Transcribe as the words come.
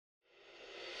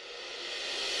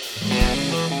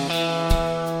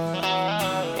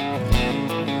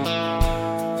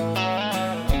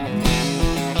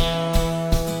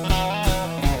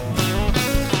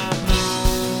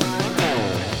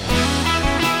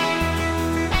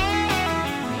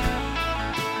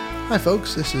Hi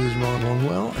folks, this is Ron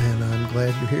Longwell, and I'm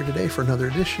glad you're here today for another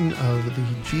edition of the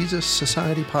Jesus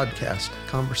Society podcast,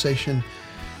 conversation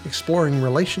exploring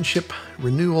relationship,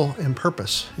 renewal, and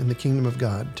purpose in the kingdom of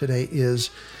God. Today is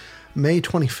May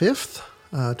 25th,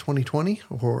 2020,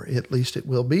 or at least it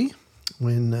will be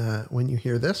when you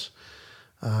hear this,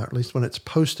 at least when it's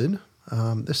posted.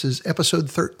 This is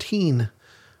episode 13.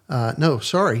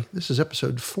 This is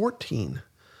episode 14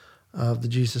 of the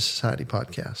Jesus Society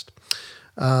podcast.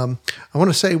 I want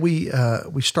to say we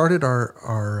started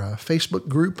our Facebook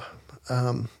group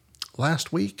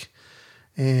last week,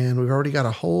 and we've already got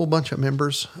a whole bunch of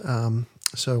members.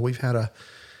 So we've had a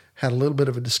little bit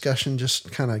of a discussion,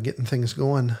 just kind of getting things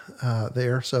going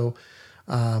there. So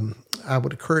I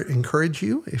would encourage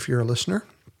you, if you're a listener,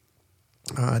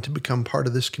 to become part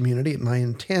of this community. My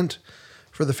intent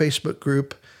for the Facebook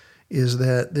group is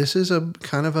that this is a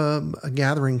kind of a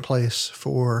gathering place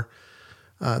for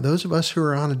those of us who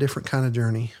are on a different kind of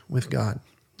journey with God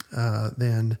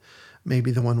than maybe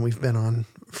the one we've been on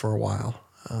for a while.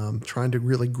 Trying to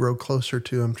really grow closer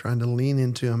to Him, trying to lean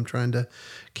into Him, trying to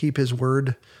keep His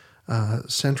Word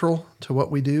central to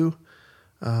what we do.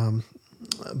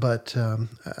 But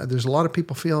there's a lot of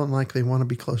people feeling like they want to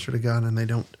be closer to God, and they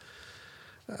don't.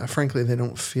 Frankly, they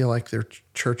don't feel like their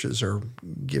churches are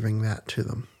giving that to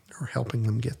them or helping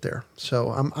them get there. So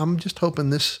I'm just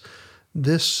hoping this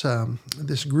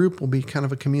group will be kind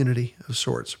of a community of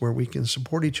sorts where we can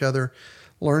support each other,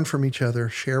 learn from each other,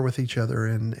 share with each other,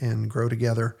 and grow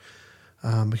together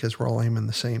because we're all aiming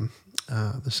the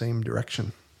same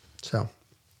direction. So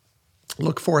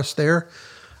look for us there.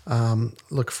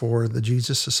 Look for the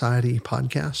Jesus Society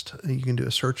podcast. You can do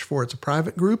a search for it. It's a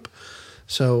private group,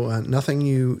 so nothing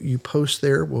you post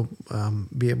there will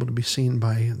be able to be seen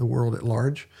by the world at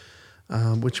large.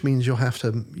 Which means you'll have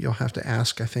to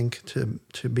ask, I think,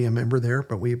 to be a member there.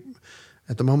 But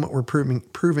at the moment, we're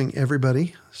proving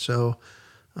everybody. So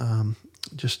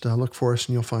just look for us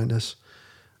and you'll find us.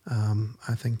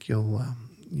 I think you'll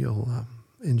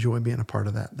enjoy being a part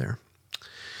of that there.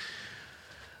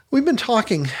 We've been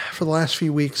talking for the last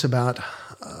few weeks about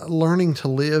learning to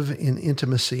live in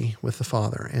intimacy with the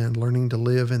Father and learning to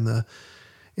live in the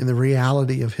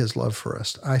reality of His love for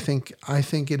us. I think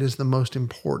it is the most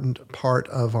important part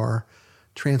of our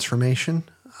transformation,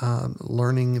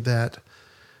 learning that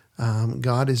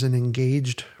God is an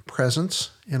engaged presence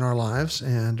in our lives,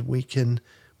 and we can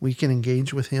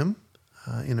engage with Him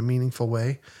in a meaningful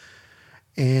way.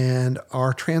 And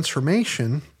our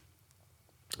transformation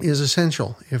is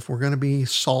essential if we're going to be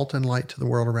salt and light to the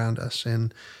world around us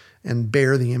and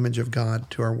bear the image of God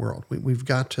to our world. We've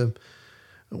got to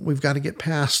get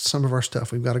past some of our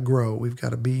stuff. We've got to grow. We've got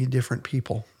to be different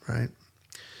people, right?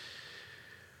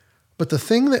 But the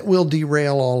thing that will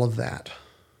derail all of that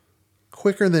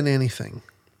quicker than anything,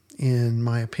 in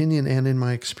my opinion and in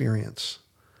my experience,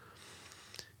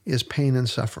 is pain and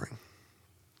suffering.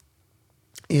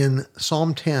 In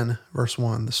Psalm 10, verse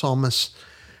 1, the psalmist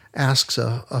asks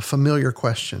a familiar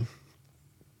question.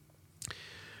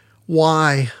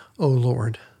 Why, O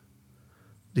Lord,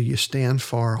 do you stand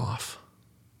far off?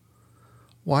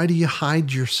 Why do you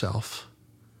hide yourself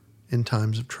in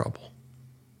times of trouble?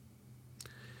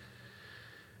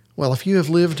 Well, if you have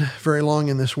lived very long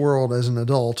in this world as an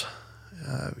adult,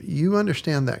 you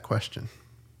understand that question.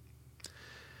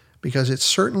 Because it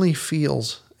certainly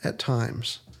feels at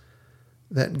times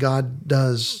that God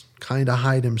does kind of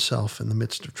hide Himself in the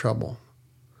midst of trouble.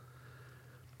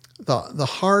 The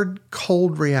hard,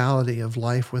 cold reality of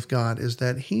life with God is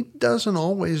that He doesn't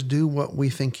always do what we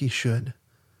think He should,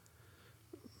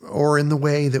 or in the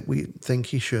way that we think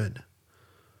He should,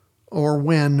 or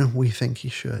when we think He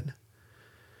should.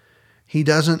 He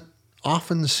doesn't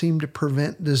often seem to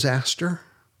prevent disaster,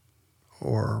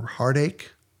 or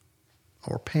heartache,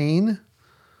 or pain,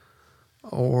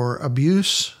 or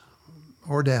abuse,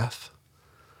 or death.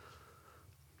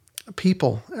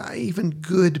 People, even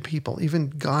good people, even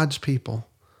God's people,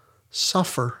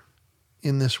 suffer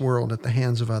in this world at the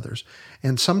hands of others.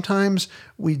 And sometimes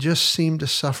we just seem to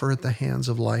suffer at the hands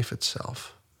of life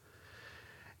itself.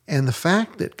 And the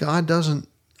fact that God doesn't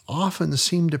often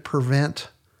seem to prevent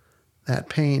that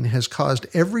pain has caused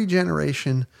every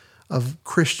generation of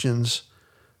Christians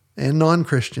and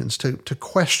non-Christians to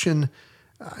question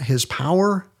His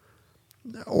power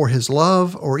or His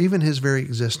love or even His very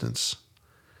existence,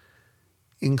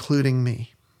 including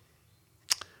me.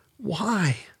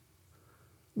 Why?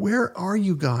 Where are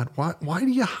you, God? Why do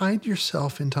you hide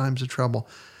yourself in times of trouble?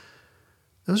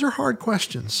 Those are hard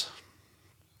questions.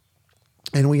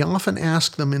 And we often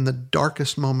ask them in the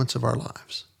darkest moments of our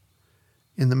lives,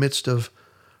 in the midst of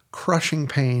crushing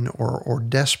pain or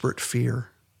desperate fear.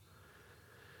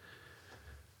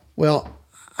 Well,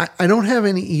 I don't have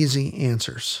any easy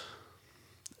answers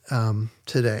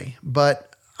today,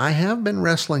 but I have been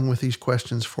wrestling with these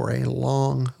questions for a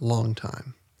long, long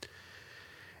time.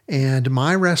 And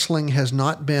my wrestling has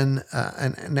not been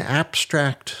an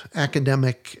abstract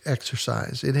academic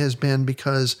exercise. It has been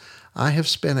because I have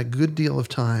spent a good deal of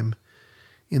time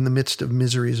in the midst of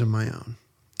miseries of my own.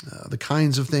 The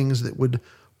kinds of things that would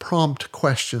prompt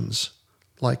questions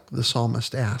like the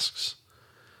psalmist asks.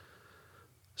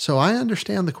 So I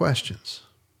understand the questions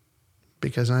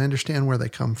because I understand where they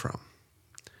come from.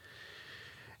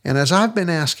 And as I've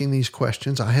been asking these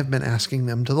questions, I have been asking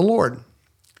them to the Lord,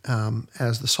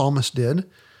 as the psalmist did,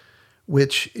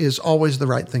 which is always the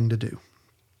right thing to do.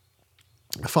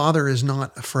 The Father is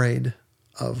not afraid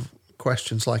of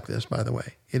questions like this, by the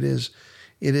way. It is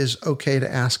okay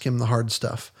to ask him the hard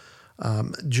stuff.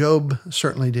 Job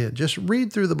certainly did. Just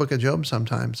read through the book of Job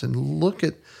sometimes and look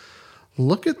at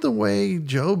the way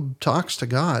Job talks to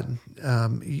God.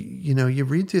 You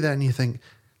read through that and you think,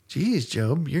 geez,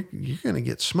 Job, you're going to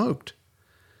get smoked.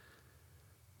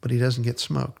 But he doesn't get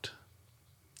smoked.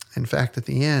 In fact, at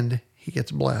the end, he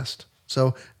gets blessed.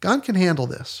 So God can handle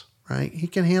this, right? He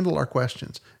can handle our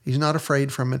questions. He's not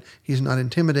afraid from it. He's not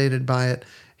intimidated by it.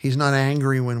 He's not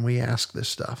angry when we ask this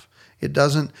stuff.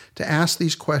 To ask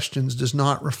these questions does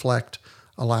not reflect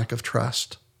a lack of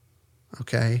trust,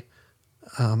 okay?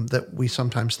 That we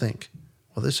sometimes think,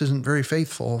 well, this isn't very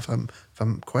faithful if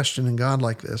I'm questioning God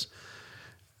like this.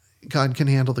 God can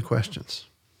handle the questions,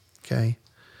 okay?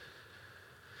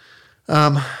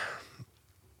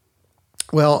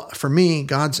 Well, for me,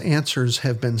 God's answers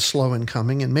have been slow in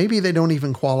coming, and maybe they don't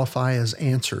even qualify as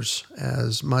answers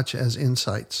as much as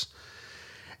insights.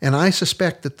 And I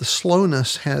suspect that the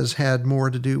slowness has had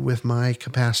more to do with my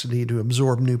capacity to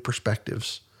absorb new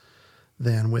perspectives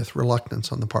than with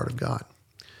reluctance on the part of God.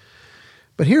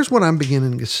 But here's what I'm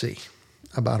beginning to see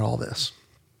about all this.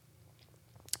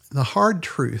 The hard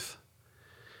truth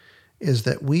is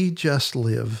that we just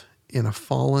live in a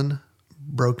fallen,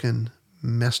 broken,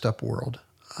 messed up world.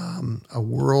 A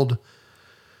world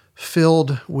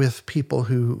filled with people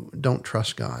who don't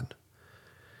trust God.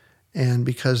 And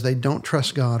because they don't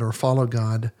trust God or follow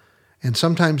God, and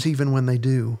sometimes even when they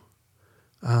do,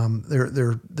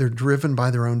 they're driven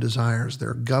by their own desires.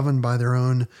 They're governed by their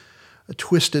own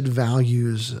twisted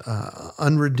values,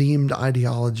 unredeemed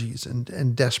ideologies,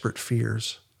 and desperate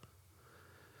fears.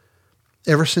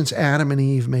 Ever since Adam and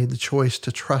Eve made the choice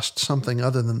to trust something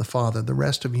other than the Father, the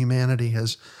rest of humanity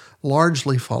has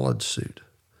largely followed suit.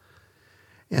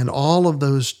 And all of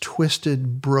those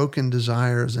twisted, broken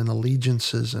desires and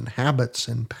allegiances and habits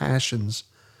and passions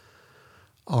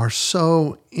are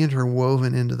so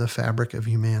interwoven into the fabric of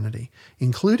humanity,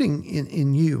 including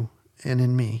in you and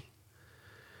in me,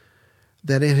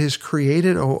 that it has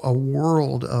created a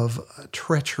world of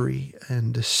treachery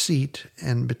and deceit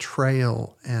and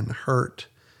betrayal and hurt,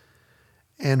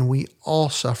 and we all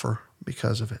suffer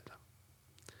because of it.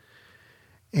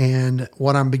 And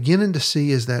what I'm beginning to see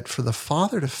is that for the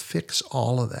Father to fix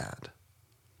all of that,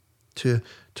 to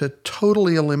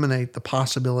totally eliminate the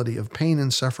possibility of pain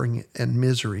and suffering and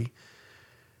misery,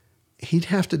 he'd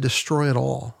have to destroy it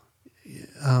all.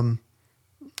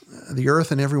 The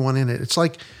earth and everyone in it. It's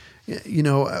like,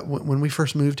 when we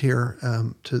first moved here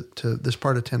to this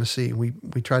part of Tennessee, we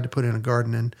tried to put in a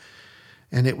garden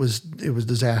and it was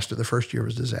disaster. The first year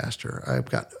was disaster.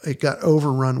 It got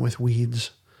overrun with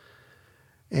weeds,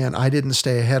 and I didn't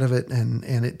stay ahead of it,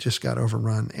 and it just got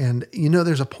overrun. And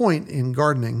there's a point in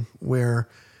gardening where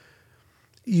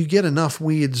you get enough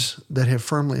weeds that have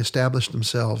firmly established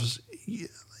themselves.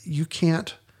 You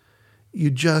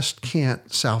just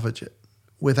can't salvage it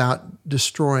without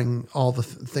destroying all the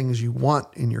things you want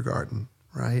in your garden,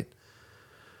 right?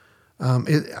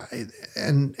 God's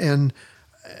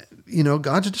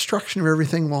destruction of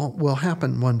everything will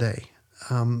happen one day.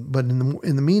 But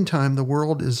in the meantime, the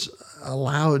world is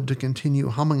allowed to continue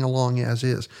humming along as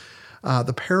is.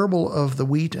 The parable of the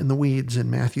wheat and the weeds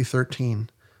in Matthew 13,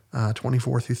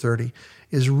 24 through 30,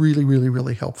 is really, really,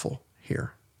 really helpful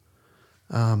here.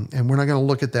 And we're not going to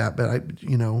look at that, but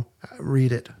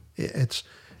read it. It's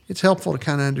helpful to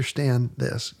kind of understand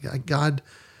this. God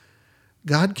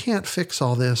can't fix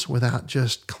all this without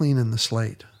just cleaning the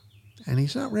slate. And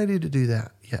he's not ready to do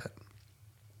that yet.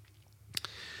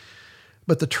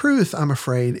 But the truth, I'm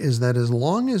afraid, is that as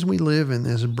long as we live in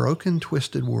this broken,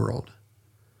 twisted world,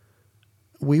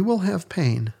 we will have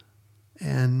pain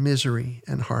and misery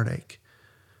and heartache.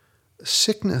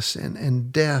 Sickness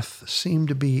and death seem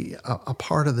to be a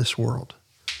part of this world.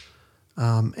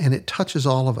 And it touches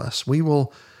all of us. We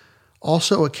will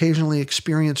also occasionally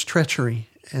experience treachery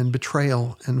and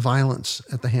betrayal and violence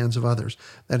at the hands of others.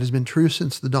 That has been true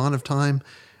since the dawn of time,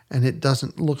 and it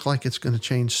doesn't look like it's going to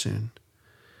change soon.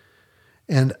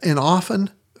 And often,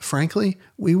 frankly,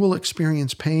 we will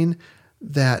experience pain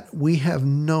that we have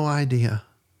no idea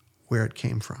where it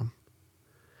came from.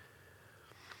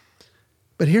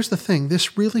 But here's the thing,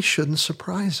 this really shouldn't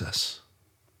surprise us.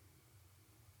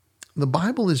 The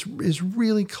Bible is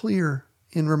really clear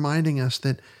in reminding us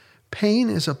that pain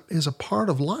is a part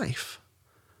of life.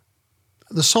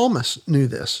 The psalmist knew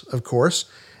this, of course,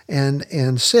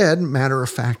 and said,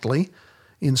 matter-of-factly,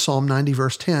 in Psalm 90,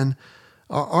 verse 10,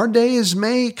 our days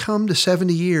may come to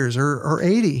 70 years or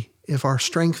 80 if our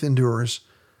strength endures,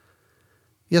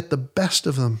 yet the best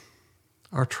of them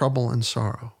are trouble and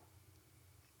sorrow.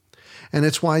 And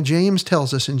it's why James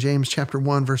tells us in James chapter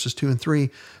 1, verses 2 and 3,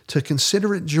 to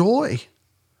consider it joy,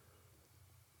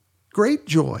 great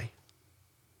joy,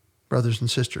 brothers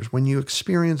and sisters, when you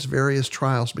experience various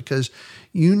trials, because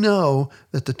you know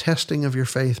that the testing of your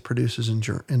faith produces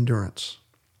endurance.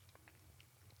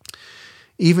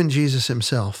 Even Jesus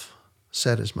himself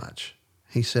said as much.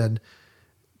 He said,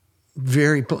 in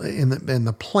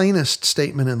the plainest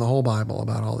statement in the whole Bible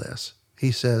about all this,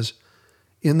 he says,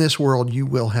 in this world you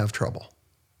will have trouble.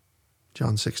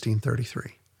 John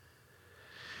 16:33.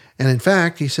 And in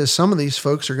fact, he says some of these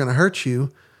folks are going to hurt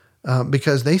you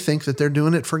because they think that they're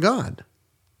doing it for God.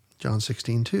 John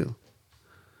 16:2.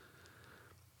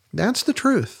 That's the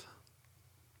truth.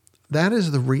 That is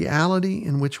the reality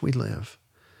in which we live.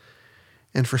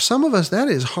 And for some of us, that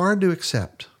is hard to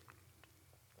accept.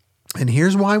 And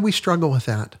here's why we struggle with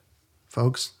that,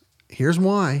 folks. Here's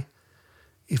why.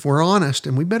 If we're honest,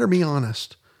 and we better be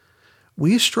honest,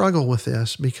 we struggle with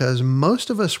this because most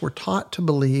of us were taught to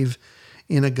believe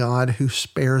in a God who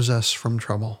spares us from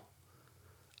trouble,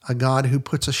 a God who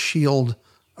puts a shield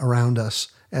around us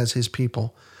as his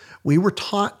people. We were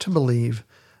taught to believe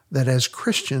that as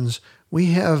Christians, we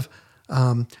have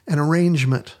an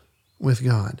arrangement with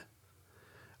God.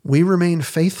 We remain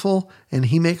faithful, and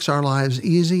he makes our lives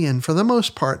easy and, for the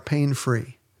most part,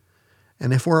 pain-free.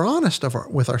 And if we're honest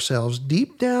with ourselves,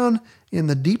 deep down in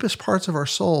the deepest parts of our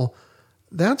soul,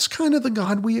 that's kind of the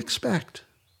God we expect.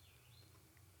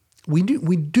 We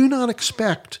do not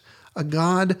expect a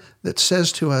God that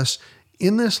says to us,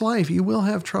 in this life you will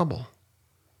have trouble.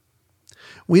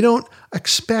 We don't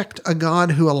expect a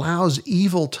God who allows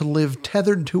evil to live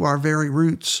tethered to our very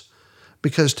roots,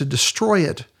 because to destroy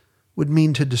it would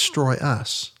mean to destroy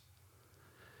us.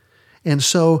 And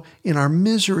so in our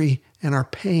misery and our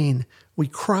pain, we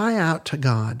cry out to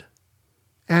God,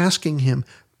 asking him,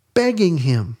 begging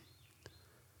him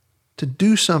to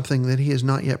do something that he is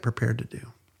not yet prepared to do.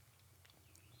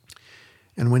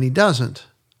 And when he doesn't,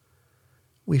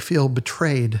 we feel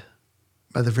betrayed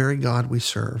by the very God we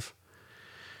serve.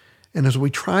 And as we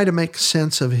try to make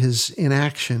sense of his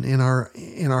inaction in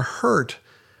our hurt,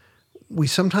 we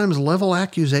sometimes level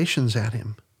accusations at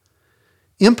him.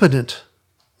 Impotent,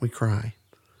 we cry.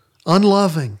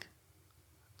 Unloving.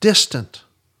 Distant.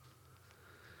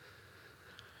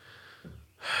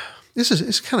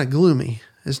 It's kind of gloomy,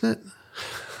 isn't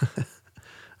it?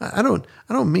 I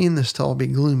don't mean this to all be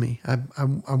gloomy.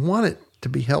 I want it to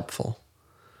be helpful.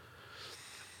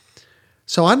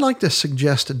 So I'd like to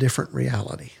suggest a different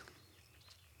reality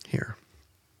here.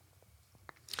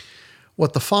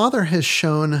 What the Father has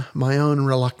shown my own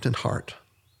reluctant heart,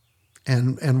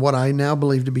 and what I now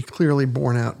believe to be clearly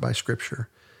borne out by Scripture,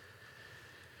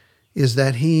 is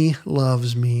that he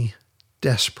loves me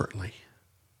desperately.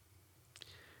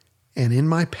 And in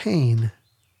my pain,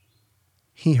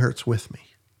 he hurts with me.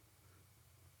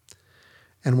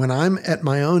 And when I'm at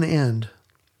my own end,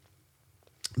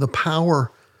 the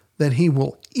power that he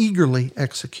will eagerly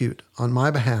execute on my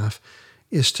behalf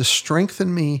is to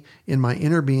strengthen me in my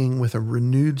inner being with a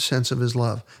renewed sense of his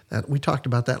love. That we talked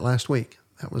about that last week.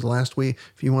 That was last week.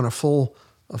 If you want a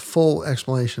full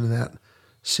explanation of that,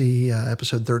 see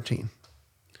episode 13.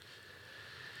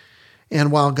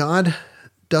 And while God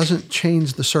doesn't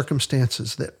change the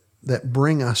circumstances that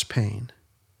bring us pain,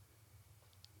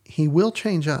 he will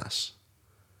change us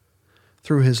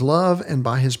through his love and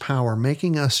by his power,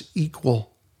 making us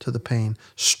equal to the pain,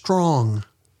 strong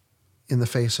in the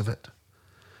face of it.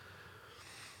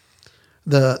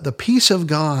 The peace of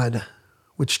God,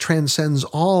 which transcends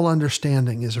all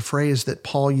understanding, is a phrase that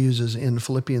Paul uses in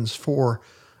Philippians 4,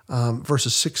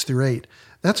 verses 6 through 8.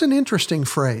 That's an interesting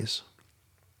phrase.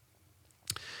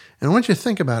 And I want you to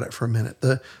think about it for a minute.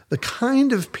 The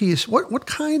kind of peace, what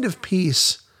kind of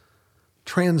peace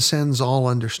transcends all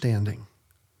understanding?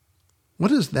 What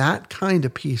does that kind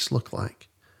of peace look like?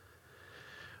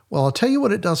 Well, I'll tell you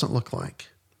what it doesn't look like.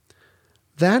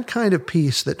 That kind of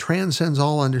peace that transcends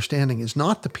all understanding is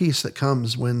not the peace that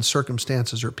comes when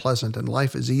circumstances are pleasant and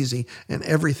life is easy and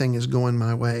everything is going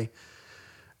my way.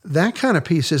 That kind of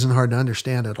peace isn't hard to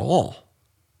understand at all.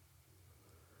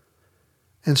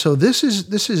 And so this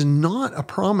is not a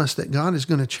promise that God is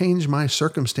going to change my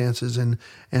circumstances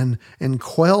and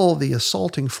quell the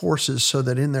assaulting forces so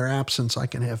that in their absence I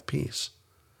can have peace.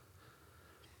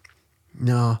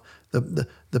 No,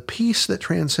 the peace that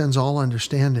transcends all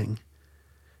understanding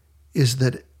is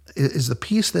the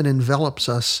peace that envelops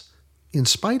us in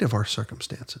spite of our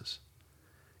circumstances.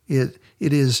 It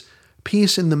is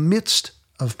peace in the midst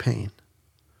of pain,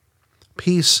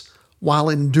 peace while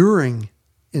enduring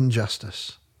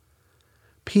injustice,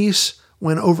 peace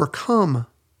when overcome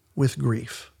with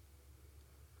grief,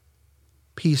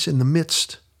 peace in the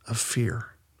midst of fear.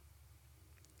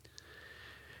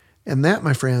 And that,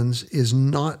 my friends, is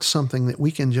not something that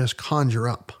we can just conjure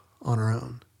up on our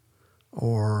own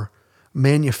or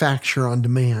manufacture on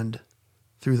demand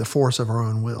through the force of our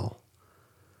own will.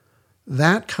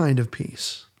 That kind of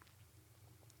peace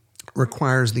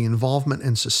requires the involvement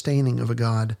and sustaining of a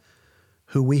God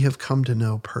who we have come to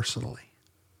know personally,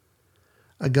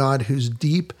 a God whose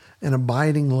deep and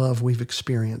abiding love we've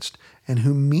experienced and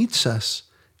who meets us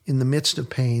in the midst of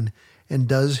pain and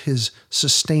does his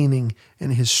sustaining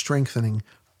and his strengthening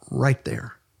right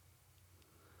there.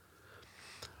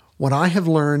 What I have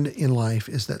learned in life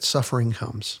is that suffering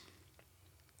comes.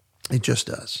 It just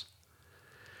does.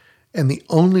 And the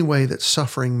only way that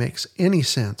suffering makes any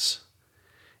sense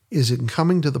is in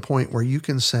coming to the point where you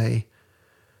can say,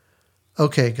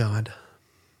 okay, God,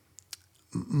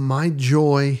 my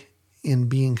joy in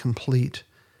being complete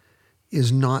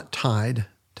is not tied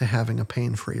to having a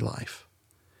pain-free life.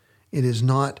 It is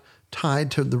not tied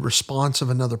to the response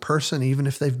of another person, even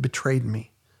if they've betrayed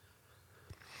me.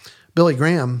 Billy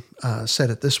Graham said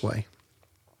it this way.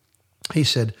 He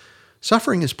said,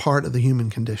 suffering is part of the human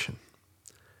condition,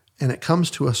 and it comes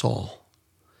to us all.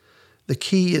 The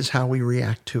key is how we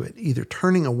react to it, either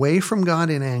turning away from God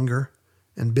in anger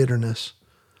and bitterness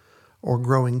or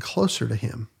growing closer to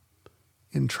him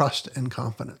in trust and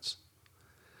confidence.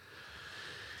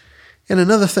 And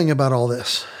another thing about all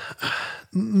this,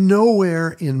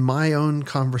 nowhere in my own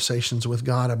conversations with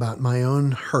God about my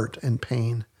own hurt and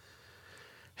pain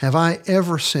have I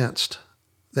ever sensed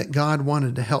that God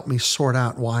wanted to help me sort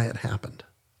out why it happened.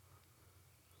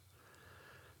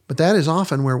 But that is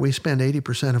often where we spend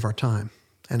 80% of our time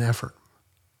and effort.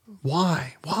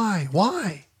 Why?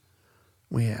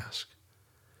 We ask.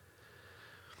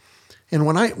 And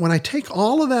when I take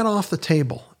all of that off the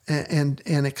table and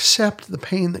accept the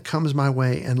pain that comes my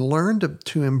way and learn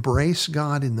to embrace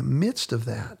God in the midst of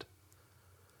that,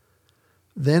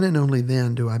 then and only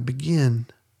then do I begin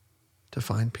to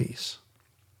find peace.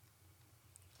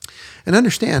 And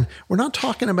understand, we're not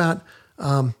talking about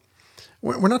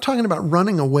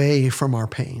running away from our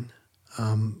pain,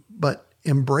 but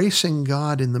embracing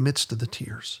God in the midst of the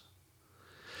tears.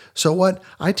 So what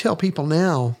I tell people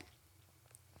now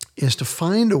is to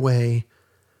find a way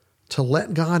to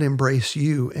let God embrace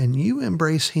you and you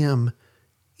embrace him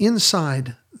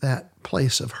inside that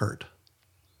place of hurt.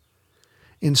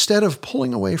 Instead of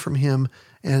pulling away from him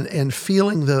and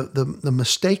feeling the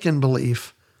mistaken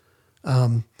belief,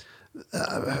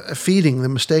 feeding the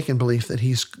mistaken belief that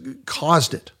he's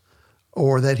caused it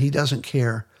or that he doesn't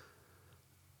care,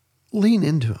 lean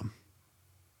into him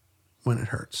when it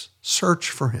hurts. Search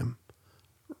for him.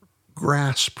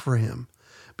 Grasp for him.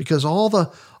 Because all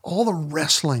the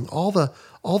wrestling, all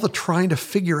the trying to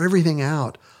figure everything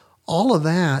out, all of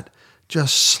that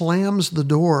just slams the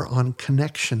door on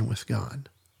connection with God.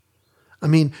 I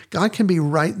mean, God can be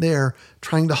right there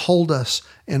trying to hold us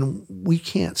and we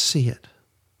can't see it.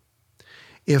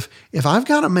 If I've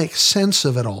got to make sense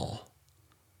of it all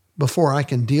before I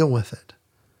can deal with it,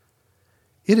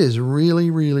 it is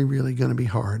really, really, really going to be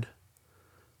hard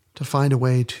to find a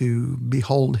way to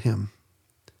behold him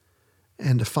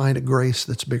and to find a grace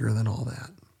that's bigger than all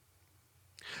that.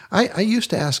 I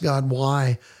used to ask God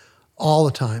why all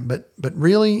the time, but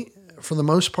really, for the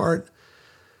most part,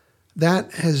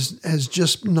 that has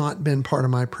just not been part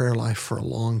of my prayer life for a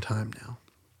long time now.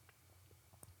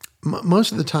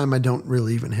 Most of the time, I don't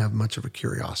really even have much of a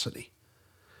curiosity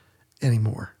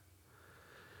anymore.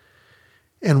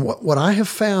 And what I have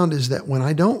found is that when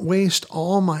I don't waste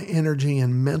all my energy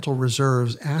and mental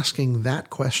reserves asking that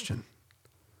question,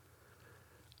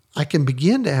 I can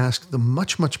begin to ask the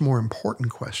much, much more important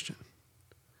question.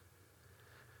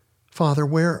 Father,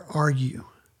 where are you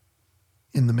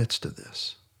in the midst of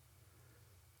this?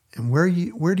 And where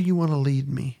do you want to lead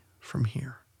me from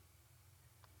here?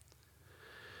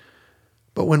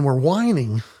 But when we're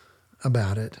whining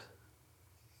about it,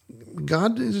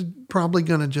 God is probably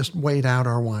going to just wait out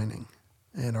our whining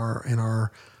and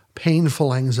our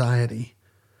painful anxiety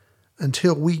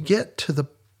until we get to the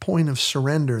point of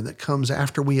surrender that comes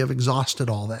after we have exhausted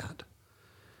all that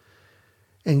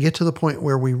and get to the point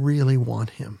where we really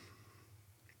want him.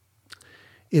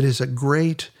 It is a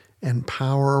great and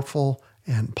powerful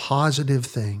and positive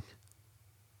thing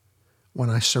when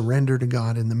I surrender to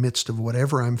God in the midst of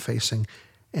whatever I'm facing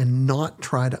and not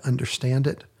try to understand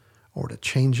it or to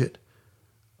change it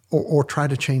or try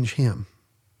to change him.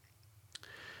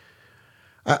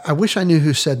 I wish I knew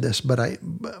who said this, but I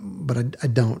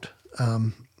don't.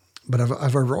 But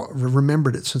I've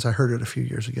remembered it since I heard it a few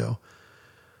years ago.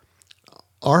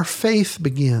 Our faith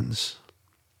begins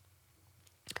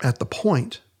at the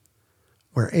point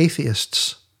where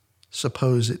atheists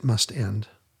suppose it must end.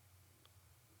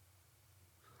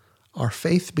 Our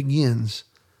faith begins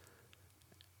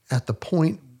at the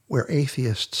point where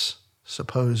atheists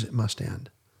suppose it must end.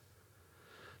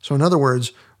 So in other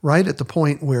words, right at the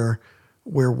point where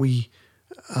we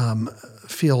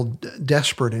feel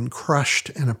desperate and crushed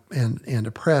and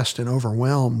oppressed and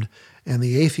overwhelmed, and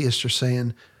the atheists are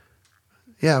saying,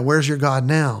 yeah, where's your God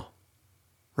now?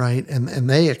 Right? And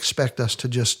they expect us to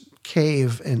just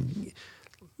cave, and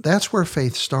that's where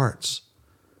faith starts.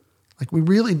 Like, we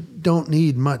really don't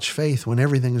need much faith when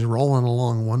everything's rolling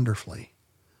along wonderfully.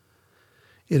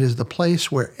 It is the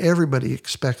place where everybody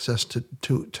expects us to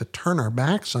turn our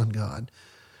backs on God.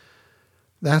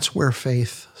 That's where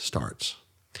faith starts.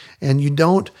 And you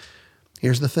don't,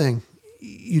 here's the thing,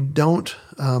 you don't,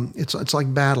 it's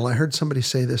like battle. I heard somebody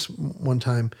say this one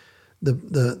time,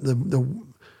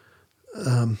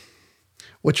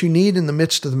 what you need in the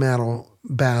midst of the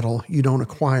battle, you don't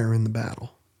acquire in the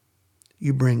battle.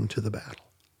 You bring to the battle.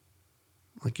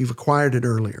 Like you've acquired it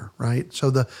earlier, right? So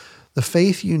the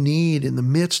faith you need in the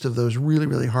midst of those really,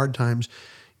 really hard times,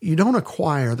 you don't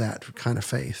acquire that kind of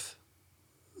faith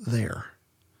there.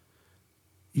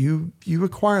 You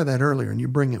acquire that earlier and you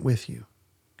bring it with you,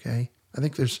 okay? I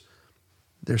think there's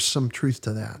some truth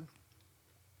to that.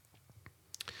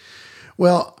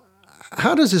 Well,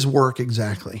 how does this work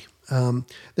exactly?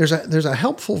 There's a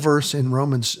helpful verse in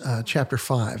Romans chapter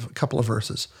 5, a couple of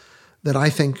verses that I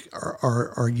think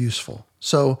are useful.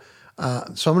 So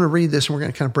I'm going to read this and we're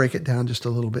going to kind of break it down just a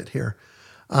little bit here.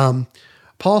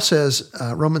 Paul says,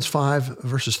 Romans 5,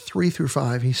 verses 3 through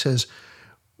 5, he says,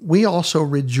 "We also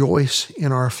rejoice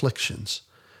in our afflictions,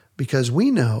 because we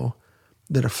know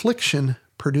that affliction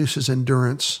produces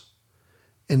endurance,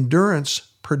 endurance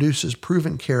produces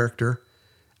proven character,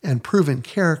 and proven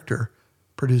character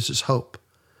produces hope.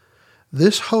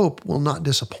 This hope will not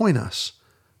disappoint us,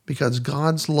 because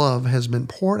God's love has been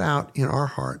poured out in our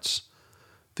hearts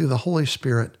through the Holy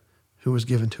Spirit who was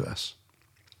given to us."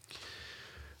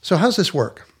 So how's this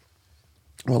work?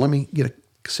 Well, let me get a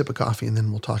sip of coffee and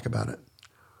then we'll talk about it.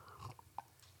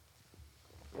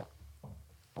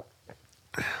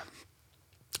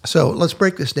 So let's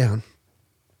break this down.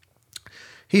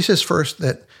 He says first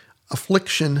that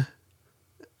affliction,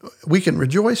 we can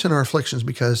rejoice in our afflictions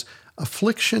because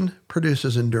affliction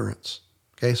produces endurance.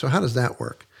 Okay, so how does that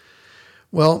work?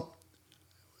 Well,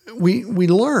 we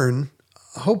learn,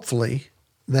 hopefully,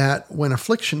 that when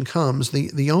affliction comes,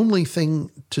 the only thing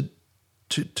to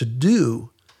do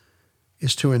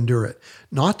is to endure it.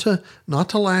 Not to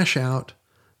lash out,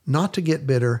 not to get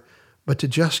bitter, but to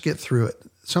just get through it.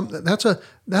 That's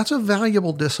a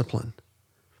valuable discipline.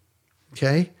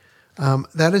 Okay?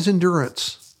 That is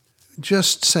endurance.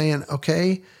 Just saying,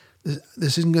 okay,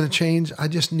 this isn't going to change. I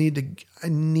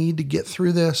need to get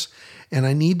through this, and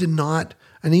I need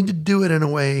to do it in a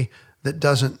way that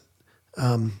doesn't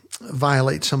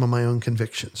violate some of my own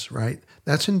convictions, right?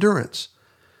 That's endurance.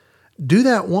 Do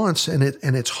that once and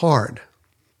it's hard.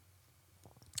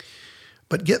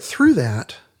 But get through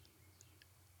that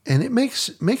and it makes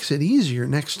it easier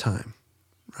next time,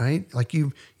 right? Like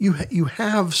you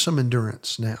have some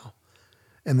endurance now.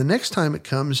 And the next time it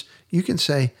comes, you can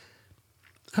say,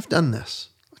 I've done this.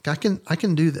 Like I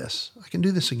can do this. I can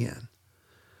do this again.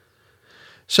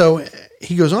 So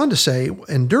he goes on to say,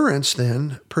 endurance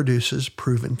then produces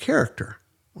proven character.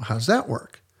 Well, how does that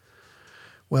work?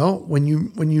 Well, when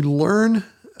you learn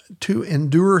to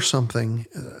endure something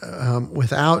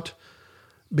without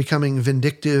becoming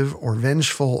vindictive or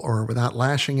vengeful or without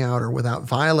lashing out or without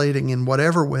violating in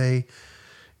whatever way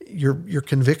your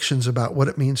convictions about what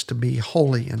it means to be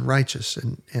holy and righteous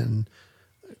and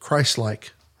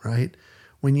Christ-like, right?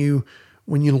 When you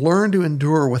learn to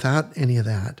endure without any of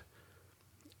that,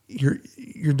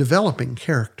 you're developing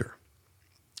character,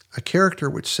 a character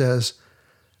which says,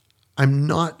 I'm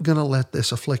not going to let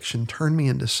this affliction turn me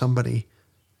into somebody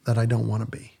that I don't want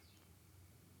to be.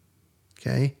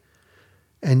 Okay?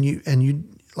 And you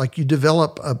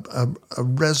develop a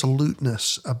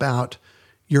resoluteness about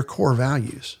your core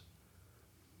values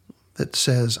that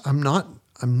says, I'm not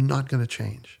going to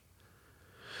change.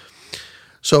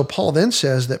 So Paul then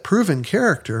says that proven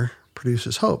character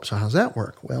produces hope. So how's that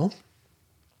work? Well,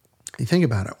 you think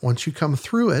about it. Once you come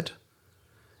through it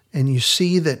and you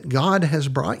see that God has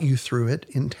brought you through it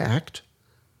intact,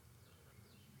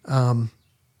 and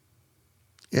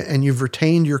you've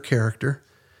retained your character,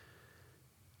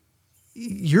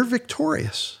 you're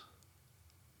victorious.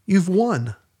 You've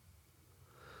won.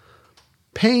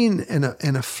 Pain and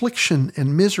affliction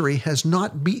and misery has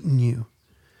not beaten you.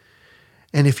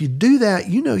 And if you do that,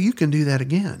 you know you can do that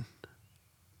again.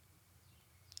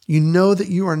 You know that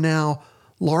you are now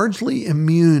largely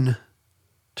immune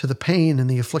to the pain and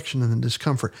the affliction and the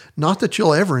discomfort. Not that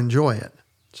you'll ever enjoy it.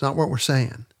 It's not what we're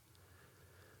saying.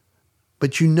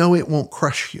 But you know it won't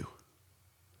crush you.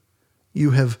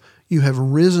 You have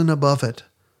risen above it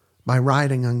by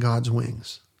riding on God's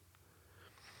wings.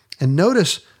 And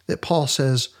notice that Paul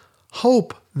says,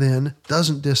 hope then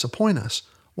doesn't disappoint us.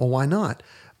 Well, why not?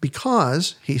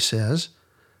 Because, he says,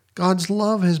 God's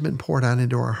love has been poured out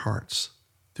into our hearts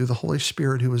through the Holy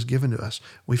Spirit who was given to us.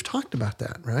 We've talked about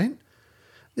that, right?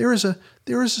 There is a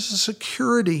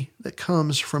security that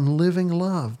comes from living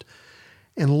loved.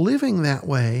 And living that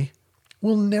way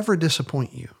will never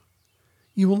disappoint you.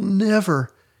 You will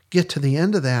never get to the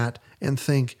end of that and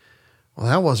think, well,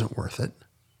 that wasn't worth it.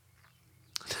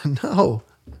 No,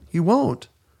 you won't.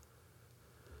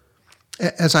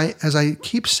 As I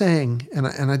keep saying,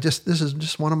 this is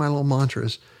just one of my little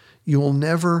mantras, you will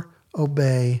never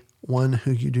obey one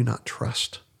who you do not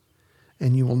trust.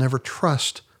 And you will never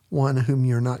trust one whom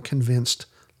you're not convinced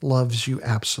loves you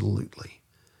absolutely.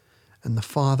 And the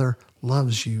Father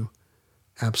loves you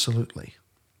absolutely.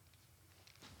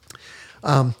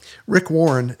 Rick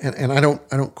Warren, and I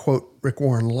don't quote Rick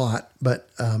Warren a lot, but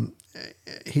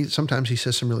sometimes he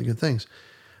says some really good things.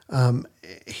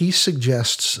 He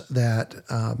suggests that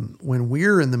when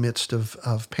we're in the midst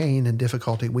of pain and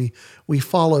difficulty, we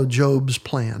follow Job's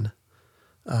plan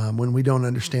when we don't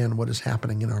understand what is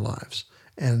happening in our lives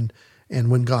and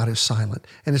when God is silent.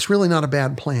 And it's really not a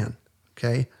bad plan,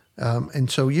 okay? And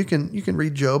so you can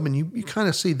read Job and you kind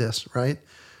of see this, right?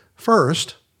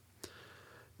 First,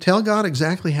 tell God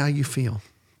exactly how you feel.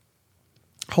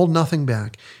 Hold nothing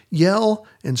back. Yell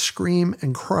and scream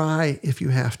and cry if you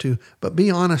have to, but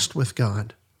be honest with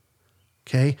God.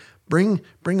 Okay? Bring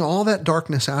all that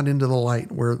darkness out into the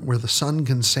light where the sun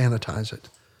can sanitize it.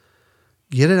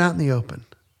 Get it out in the open.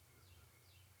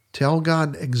 Tell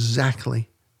God exactly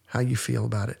how you feel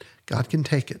about it. God can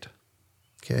take it.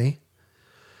 Okay?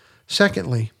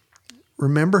 Secondly,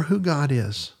 remember who God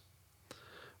is.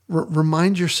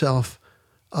 Remind yourself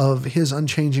of his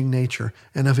unchanging nature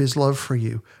and of his love for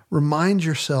you. Remind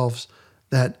yourselves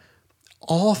that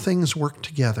all things work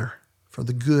together for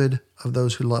the good of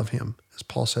those who love him, as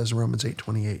Paul says in Romans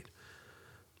 8:28.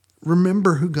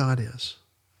 Remember who God is.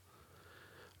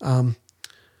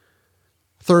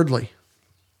 Thirdly,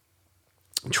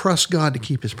 trust God to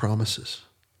keep his promises.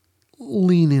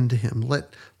 Lean into him.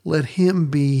 Let him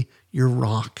be your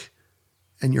rock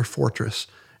and your fortress.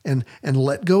 And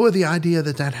let go of the idea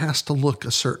that has to look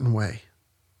a certain way.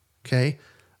 Okay?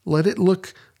 Let it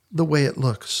look the way it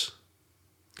looks.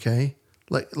 Okay?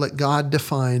 Let God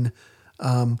define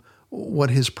what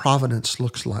his providence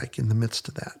looks like in the midst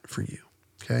of that for you.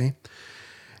 Okay?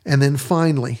 And then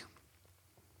finally,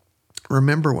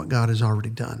 remember what God has already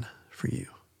done for you.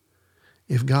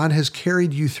 If God has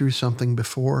carried you through something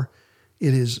before,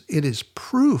 it is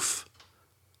proof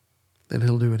that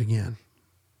he'll do it again.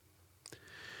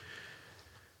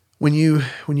 When you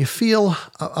feel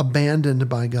abandoned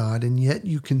by God and yet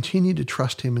you continue to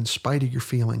trust him in spite of your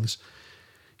feelings,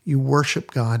 you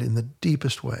worship God in the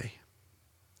deepest way.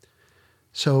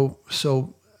 So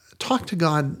talk to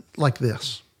God like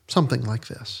this, something like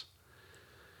this.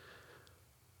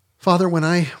 Father, when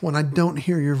I don't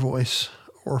hear your voice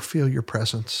or feel your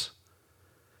presence,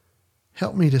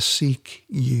 help me to seek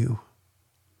you.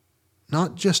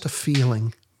 Not just a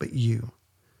feeling, but you.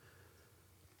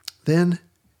 Then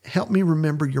help me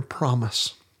remember your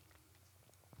promise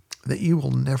that you will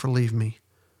never leave me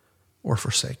or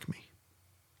forsake me.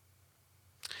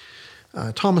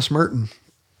 Thomas Merton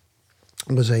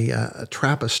was a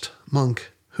Trappist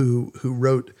monk who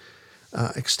wrote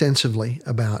extensively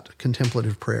about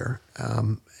contemplative prayer.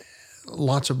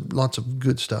 Lots of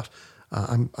good stuff.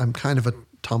 I'm kind of a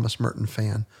Thomas Merton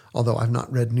fan, although I've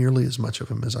not read nearly as much of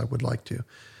him as I would like to.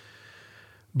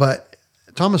 But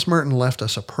Thomas Merton left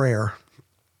us a prayer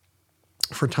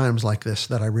for times like this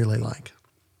that I really like.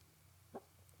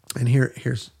 And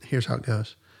here's how it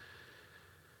goes.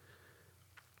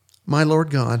 My Lord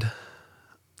God,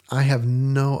 I have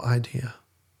no idea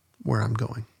where I'm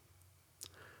going.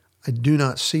 I do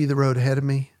not see the road ahead of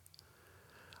me.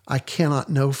 I cannot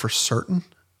know for certain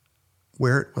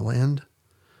where it will end,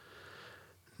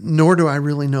 nor do I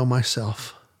really know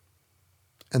myself.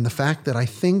 And the fact that I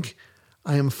think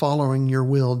I am following your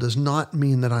will does not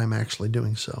mean that I'm actually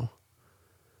doing so.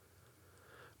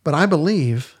 But I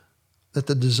believe that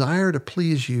the desire to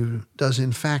please you does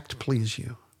in fact please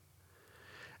you.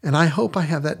 And I hope I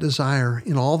have that desire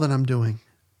in all that I'm doing.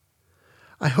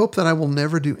 I hope that I will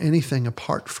never do anything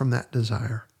apart from that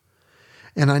desire.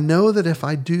 And I know that if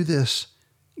I do this,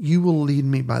 you will lead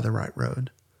me by the right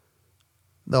road,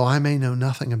 though I may know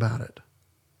nothing about it.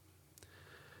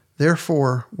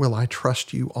 Therefore will I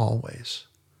trust you always,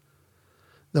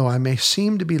 though I may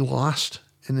seem to be lost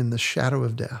and in the shadow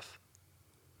of death.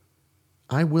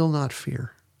 I will not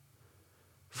fear,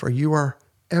 for you are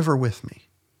ever with me,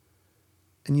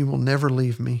 and you will never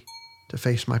leave me to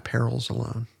face my perils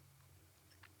alone.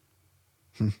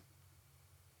 Isn't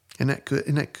that good?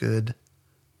 Isn't that good?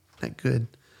 Isn't that good?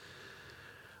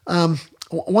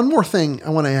 One more thing I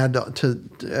want to add to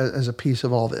as a piece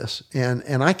of all this,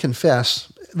 and I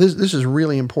confess, this is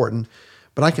really important,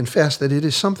 but I confess that it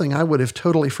is something I would have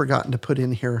totally forgotten to put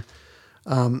in here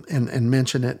and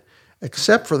mention it,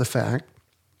 except for the fact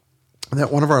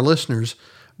that one of our listeners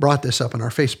brought this up in our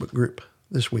Facebook group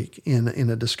this week in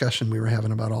a discussion we were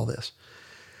having about all this.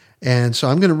 And so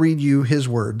I'm going to read you his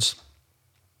words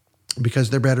because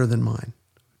they're better than mine,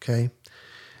 okay?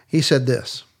 He said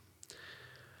this: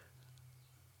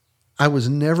 I was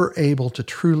never able to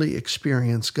truly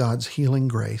experience God's healing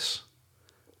grace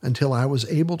until I was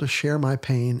able to share my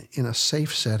pain in a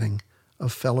safe setting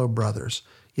of fellow brothers,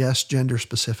 yes, gender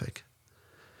specific,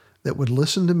 that would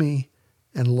listen to me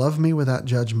and love me without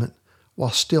judgment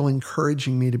while still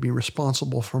encouraging me to be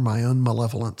responsible for my own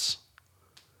malevolence.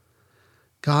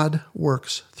 God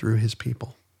works through his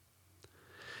people.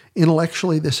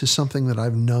 Intellectually, this is something that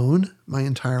I've known my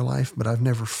entire life, but I've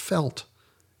never felt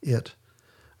it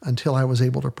until I was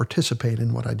able to participate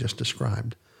in what I just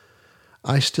described.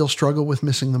 I still struggle with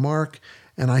missing the mark,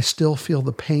 and I still feel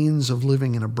the pains of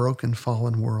living in a broken,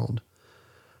 fallen world.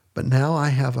 But now I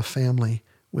have a family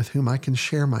with whom I can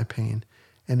share my pain,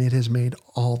 and it has made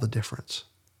all the difference.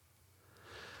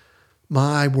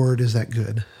 My word, is that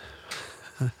good.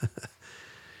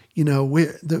 You know, one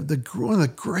of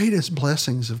the greatest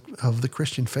blessings of the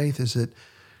Christian faith is that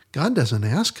God doesn't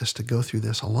ask us to go through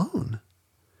this alone.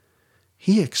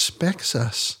 He expects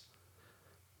us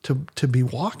to be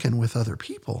walking with other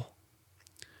people.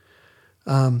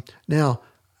 Now,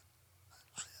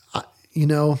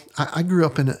 I grew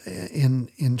up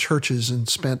in churches and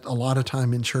spent a lot of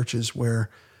time in churches where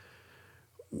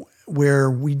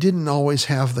we didn't always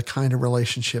have the kind of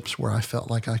relationships where I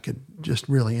felt like I could just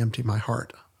really empty my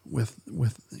heart with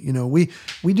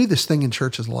we do this thing in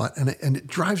churches a lot, and it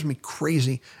drives me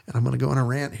crazy. And I'm going to go on a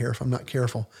rant here if I'm not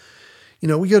careful. You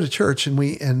know, we go to church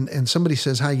and somebody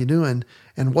says, "How you doing?"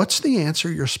 And what's the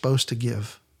answer you're supposed to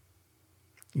give?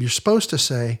 You're supposed to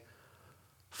say,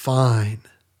 "Fine."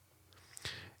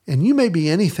 And you may be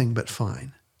anything but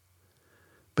fine.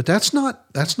 But that's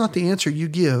not the answer you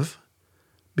give,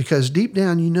 because deep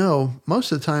down you know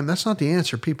most of the time that's not the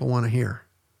answer people want to hear.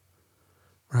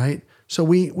 Right? So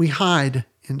we hide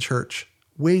in church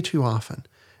way too often,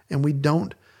 and we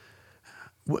don't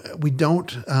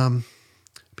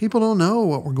people don't know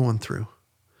what we're going through.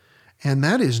 And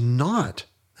that is not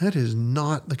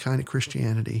the kind of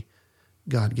Christianity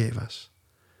God gave us.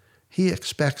 He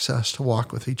expects us to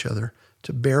walk with each other,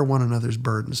 to bear one another's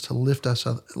burdens, to lift us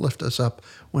up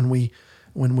when we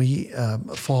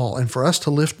fall, and for us to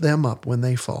lift them up when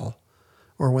they fall,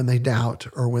 or when they doubt,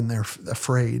 or when they're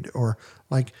afraid, or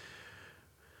like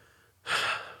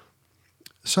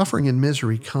suffering and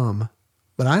misery come.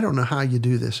 But I don't know how you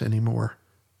do this anymore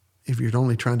if you're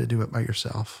only trying to do it by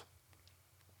yourself.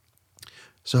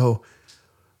 So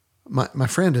my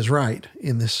friend is right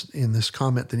in this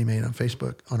comment that he made on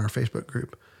Facebook, on our Facebook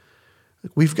group.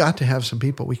 We've got to have some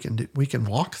people we can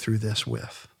walk through this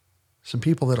with, some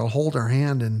people that'll hold our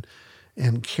hand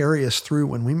and carry us through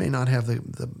when we may not have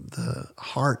the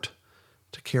heart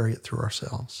to carry it through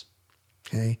ourselves.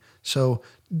 Okay, so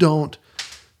don't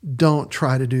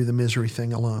try to do the misery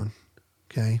thing alone.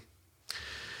 Okay.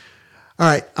 All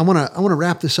right, I want to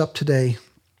wrap this up today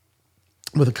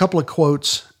with a couple of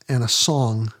quotes and a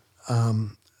song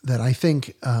that I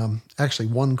think, actually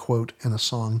one quote and a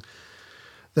song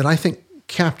that I think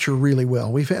capture really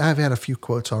well. I've had a few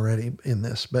quotes already in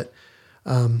this, but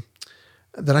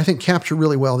that I think capture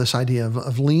really well this idea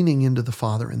of leaning into the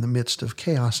Father in the midst of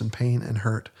chaos and pain and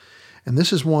hurt. And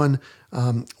this is one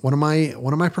of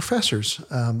my professors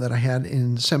that I had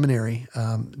in seminary,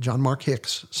 John Mark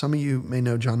Hicks. Some of you may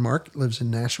know John Mark, lives in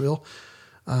Nashville,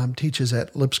 teaches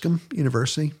at Lipscomb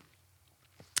University.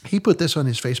 He put this on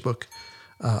his Facebook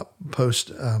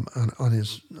post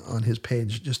on his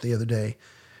page just the other day,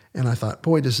 and I thought,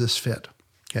 boy, does this fit.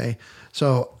 Okay,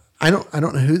 so I don't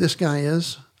know who this guy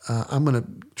is. I'm going to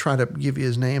try to give you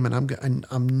his name, and I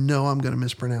know I'm going to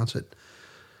mispronounce it.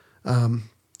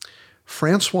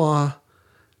 Francois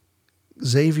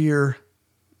Xavier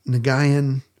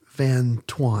Nguyen Van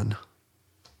Thuan.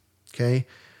 Okay,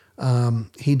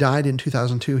 he died in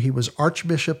 2002. He was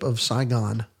Archbishop of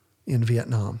Saigon in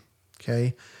Vietnam.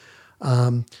 Okay,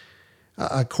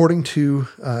 according to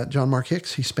John Mark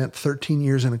Hicks, he spent 13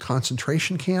 years in a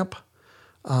concentration camp.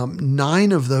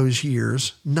 9 of those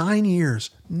years, 9 years,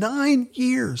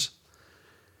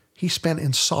 he spent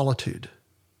in solitude.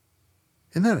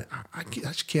 And that, I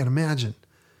just can't imagine.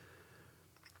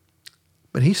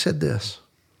 But he said this: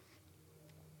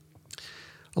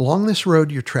 along this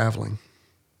road you're traveling,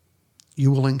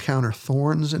 you will encounter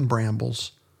thorns and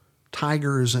brambles,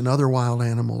 tigers and other wild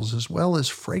animals, as well as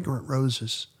fragrant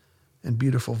roses and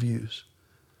beautiful views.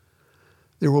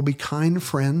 There will be kind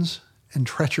friends and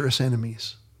treacherous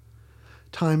enemies,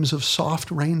 times of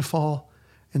soft rainfall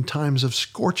and times of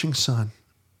scorching sun.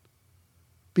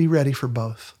 Be ready for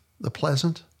both the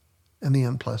pleasant and the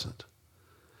unpleasant.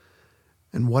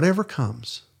 And whatever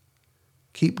comes,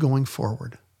 keep going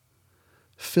forward,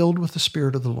 filled with the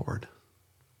Spirit of the Lord.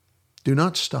 Do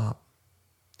not stop.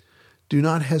 Do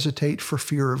not hesitate for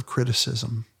fear of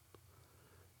criticism.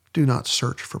 Do not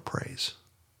search for praise.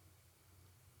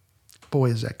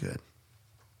 Boy, is that good.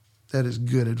 That is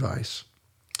good advice.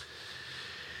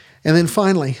 And then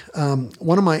finally,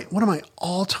 one of my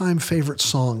all-time favorite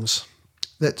songs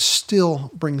that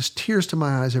still brings tears to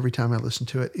my eyes every time I listen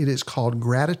to it. It is called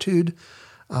Gratitude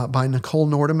by Nicole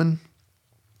Nordeman.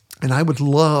 And I would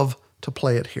love to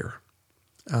play it here.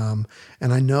 And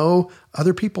I know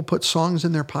other people put songs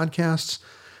in their podcasts,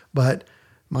 but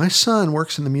my son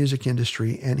works in the music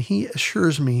industry, and he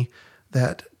assures me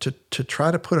that to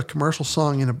try to put a commercial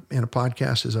song in a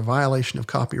podcast is a violation of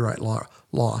copyright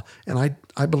law. And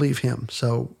I believe him,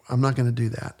 so I'm not going to do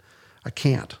that. I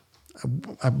can't.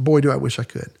 Boy, do I wish I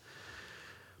could.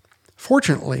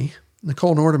 Fortunately,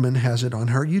 Nicole Nordeman has it on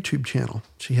her YouTube channel.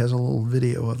 She has a little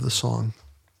video of the song.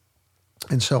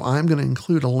 And so I'm going to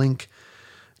include a link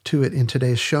to it in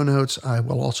today's show notes. I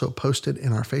will also post it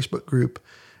in our Facebook group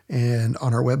and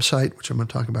on our website, which I'm going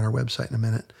to talk about our website in a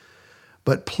minute.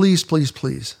 But please, please,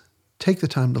 please take the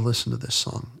time to listen to this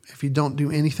song. If you don't do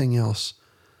anything else,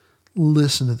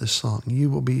 listen to this song.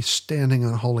 You will be standing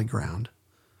on holy ground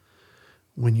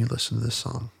when you listen to this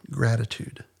song,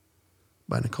 Gratitude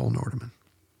by Nicole Nordeman.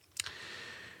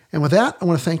 And with that, I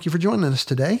want to thank you for joining us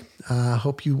today. I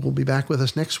hope you will be back with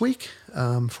us next week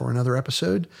for another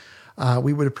episode.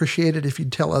 We would appreciate it if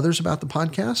you'd tell others about the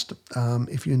podcast.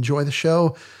 If you enjoy the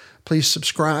show, please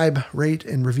subscribe, rate,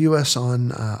 and review us on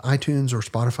iTunes or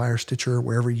Spotify or Stitcher,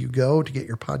 wherever you go to get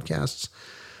your podcasts.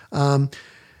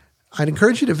 I'd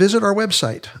encourage you to visit our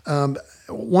website.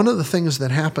 One of the things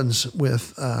that happens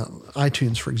with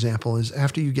iTunes, for example, is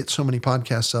after you get so many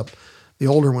podcasts up, the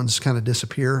older ones kind of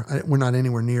disappear. We're not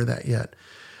anywhere near that yet.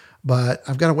 But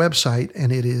I've got a website,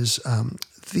 and it is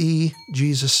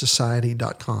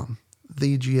thejesussociety.com,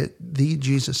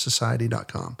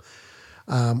 thejesussociety.com,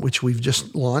 which we've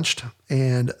just launched.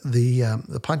 And the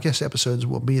podcast episodes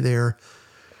will be there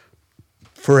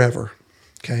forever,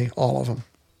 okay, all of them.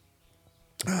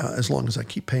 As long as I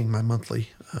keep paying my monthly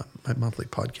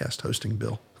podcast hosting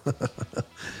bill.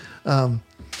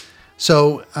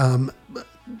 So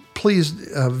please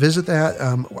visit that.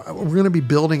 We're going to be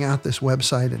building out this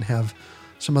website and have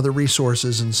some other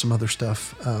resources and some other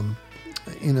stuff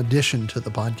in addition to the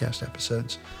podcast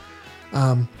episodes.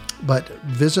 But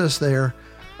visit us there.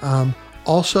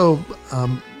 Also,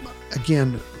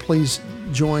 again, please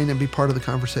join and be part of the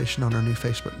conversation on our new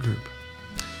Facebook group.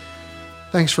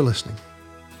 Thanks for listening.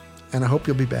 And I hope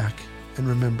you'll be back. And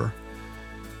remember,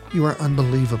 you are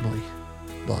unbelievably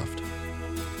loved.